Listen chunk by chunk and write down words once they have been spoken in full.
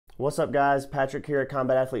What's up guys, Patrick here at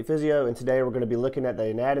Combat Athlete Physio, and today we're going to be looking at the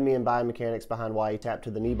anatomy and biomechanics behind why you tap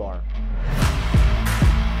to the knee bar.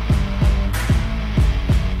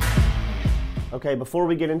 Okay, before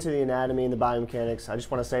we get into the anatomy and the biomechanics, I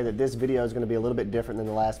just want to say that this video is going to be a little bit different than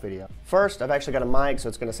the last video. First, I've actually got a mic, so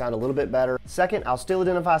it's going to sound a little bit better. Second, I'll still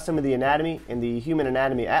identify some of the anatomy in the Human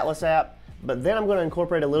Anatomy Atlas app, but then I'm going to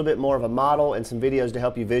incorporate a little bit more of a model and some videos to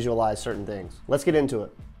help you visualize certain things. Let's get into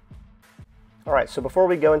it. Alright, so before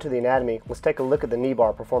we go into the anatomy, let's take a look at the knee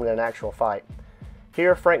bar performed in an actual fight.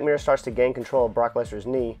 Here, Frank Mir starts to gain control of Brock Lesnar's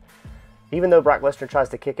knee. Even though Brock Lesnar tries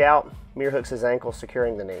to kick out, Mir hooks his ankle,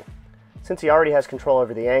 securing the knee. Since he already has control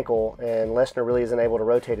over the ankle and Lesnar really isn't able to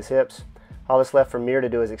rotate his hips, all that's left for Mir to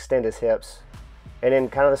do is extend his hips. And in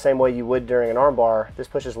kind of the same way you would during an armbar, this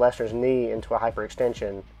pushes Lesnar's knee into a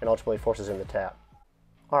hyperextension and ultimately forces him to tap.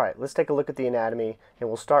 Alright, let's take a look at the anatomy, and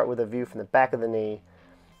we'll start with a view from the back of the knee.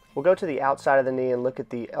 We'll go to the outside of the knee and look at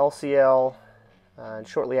the LCL, and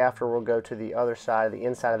shortly after we'll go to the other side, the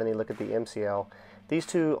inside of the knee, look at the MCL. These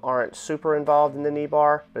two aren't super involved in the knee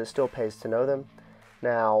bar, but it still pays to know them.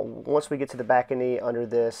 Now, once we get to the back of the knee under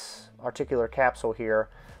this articular capsule here,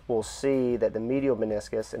 we'll see that the medial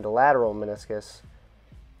meniscus and the lateral meniscus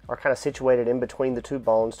are kind of situated in between the two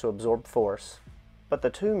bones to absorb force. But the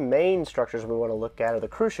two main structures we want to look at are the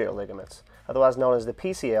cruciate ligaments, otherwise known as the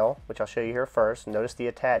PCL, which I'll show you here first. Notice the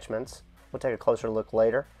attachments. We'll take a closer look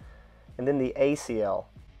later. And then the ACL.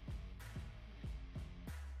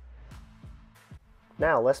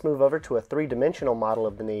 Now let's move over to a three-dimensional model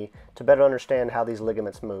of the knee to better understand how these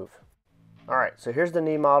ligaments move. Alright, so here's the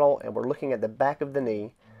knee model, and we're looking at the back of the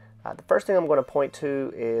knee. The first thing I'm going to point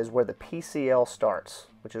to is where the PCL starts,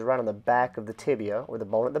 which is right on the back of the tibia, or the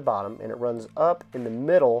bone at the bottom, and it runs up in the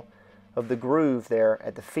middle of the groove there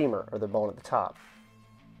at the femur, or the bone at the top.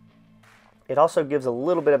 It also gives a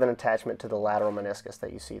little bit of an attachment to the lateral meniscus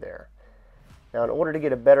that you see there. Now, in order to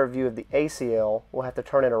get a better view of the ACL, we'll have to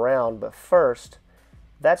turn it around, but first,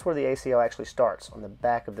 that's where the ACL actually starts, on the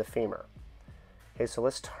back of the femur. Okay, so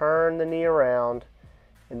let's turn the knee around,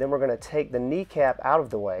 and then we're going to take the kneecap out of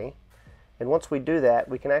the way. And once we do that,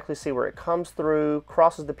 we can actually see where it comes through,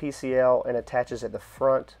 crosses the PCL, and attaches at the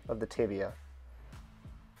front of the tibia.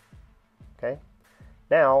 Okay?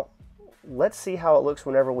 Now, let's see how it looks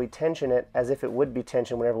whenever we tension it as if it would be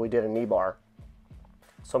tensioned whenever we did a knee bar.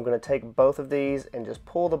 So I'm going to take both of these and just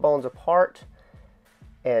pull the bones apart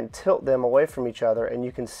and tilt them away from each other, and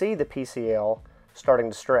you can see the PCL starting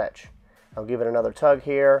to stretch. I'll give it another tug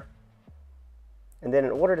here, and then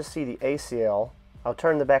in order to see the ACL, I'll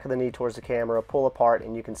turn the back of the knee towards the camera, pull apart,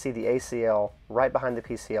 and you can see the ACL right behind the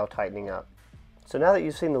PCL tightening up. So now that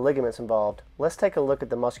you've seen the ligaments involved, let's take a look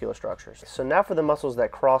at the muscular structures. So now for the muscles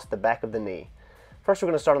that cross the back of the knee. First we're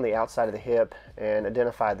going to start on the outside of the hip and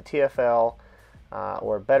identify the TFL,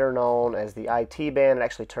 or better known as the IT band. It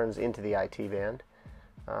actually turns into the IT band.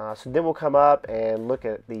 So then we'll come up and look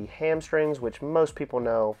at the hamstrings, which most people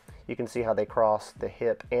know. You can see how they cross the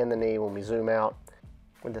hip and the knee when we zoom out.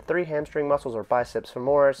 And the three hamstring muscles are biceps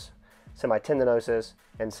femoris, semitendinosus,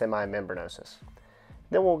 and semimembranosus.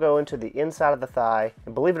 Then we'll go into the inside of the thigh,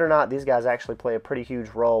 and believe it or not, these guys actually play a pretty huge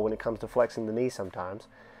role when it comes to flexing the knee sometimes.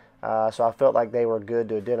 So I felt like they were good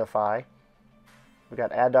to identify. We've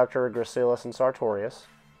got adductor, gracilis, and sartorius.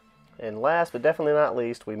 And last but definitely not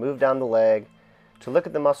least, we move down the leg to look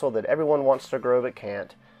at the muscle that everyone wants to grow but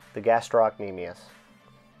can't, the gastrocnemius.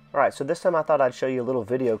 Alright, so this time I thought I'd show you a little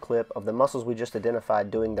video clip of the muscles we just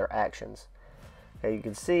identified doing their actions. Okay, you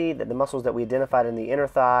can see that the muscles that we identified in the inner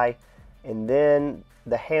thigh and then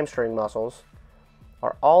the hamstring muscles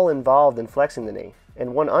are all involved in flexing the knee.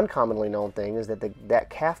 And one uncommonly known thing is that that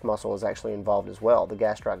calf muscle is actually involved as well, the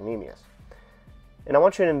gastrocnemius. And I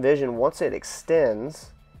want you to envision once it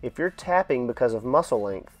extends, if you're tapping because of muscle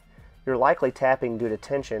length, you're likely tapping due to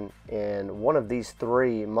tension in one of these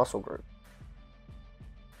three muscle groups.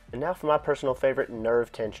 And now for my personal favorite,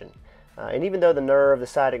 nerve tension. And even though the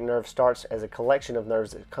sciatic nerve starts as a collection of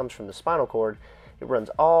nerves that comes from the spinal cord, it runs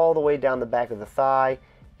all the way down the back of the thigh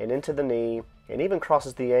and into the knee, and even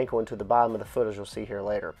crosses the ankle into the bottom of the foot, as you'll see here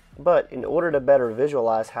later. But in order to better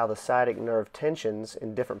visualize how the sciatic nerve tensions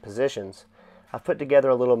in different positions, I've put together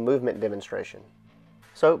a little movement demonstration.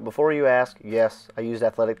 So, before you ask, yes, I used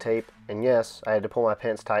athletic tape, and yes, I had to pull my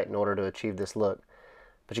pants tight in order to achieve this look.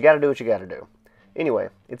 But you gotta do what you gotta do. Anyway,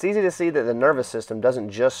 it's easy to see that the nervous system doesn't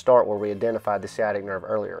just start where we identified the sciatic nerve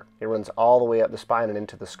earlier. It runs all the way up the spine and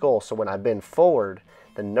into the skull, so when I bend forward,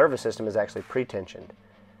 the nervous system is actually pre-tensioned.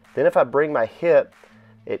 Then if I bring my hip,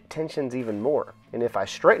 it tensions even more. And if I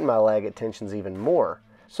straighten my leg, it tensions even more.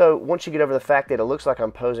 So once you get over the fact that it looks like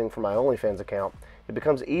I'm posing for my OnlyFans account, it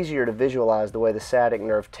becomes easier to visualize the way the sciatic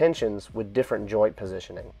nerve tensions with different joint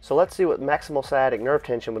positioning. So let's see what maximal sciatic nerve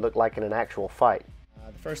tension would look like in an actual fight.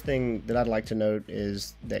 The first thing that I'd like to note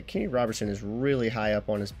is that Kenny Robertson is really high up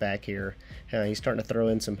on his back here. He's starting to throw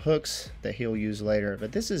in some hooks that he'll use later,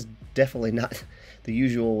 but this is definitely not the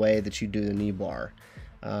usual way that you do the knee bar.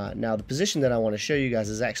 Now the position that I want to show you guys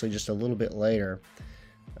is actually just a little bit later.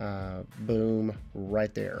 Boom,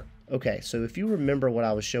 right there. Okay, so if you remember what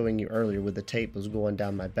I was showing you earlier with the tape was going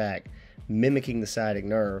down my back, mimicking the sciatic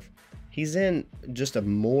nerve, he's in just a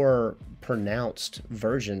more pronounced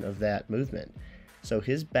version of that movement. So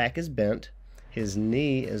his back is bent, his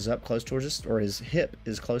knee is up close towards his, or his hip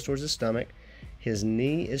is close towards his stomach, his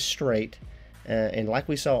knee is straight, and like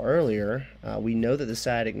we saw earlier, we know that the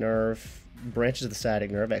sciatic nerve, branches of the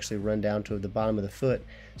sciatic nerve actually run down to the bottom of the foot,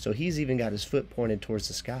 so he's even got his foot pointed towards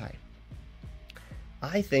the sky.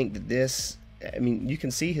 I think that this, I mean, you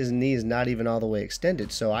can see his knee is not even all the way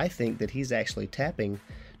extended, so I think that he's actually tapping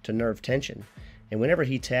to nerve tension. And whenever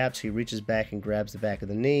he taps, he reaches back and grabs the back of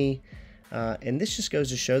the knee. And this just goes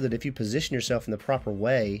to show that if you position yourself in the proper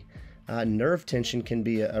way, nerve tension can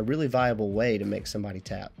be a really viable way to make somebody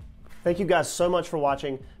tap. Thank you guys so much for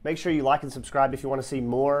watching. Make sure you like and subscribe if you want to see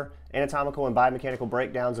more anatomical and biomechanical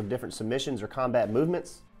breakdowns of different submissions or combat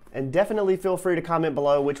movements. And definitely feel free to comment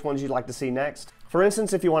below which ones you'd like to see next. For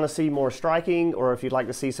instance, if you want to see more striking, or if you'd like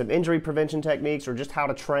to see some injury prevention techniques, or just how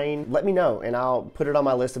to train, let me know and I'll put it on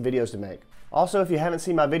my list of videos to make. Also, if you haven't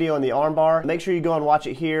seen my video on the armbar, make sure you go and watch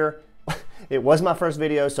it here. It was my first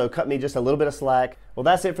video, so cut me just a little bit of slack. Well,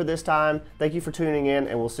 that's it for this time. Thank you for tuning in,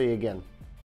 and we'll see you again.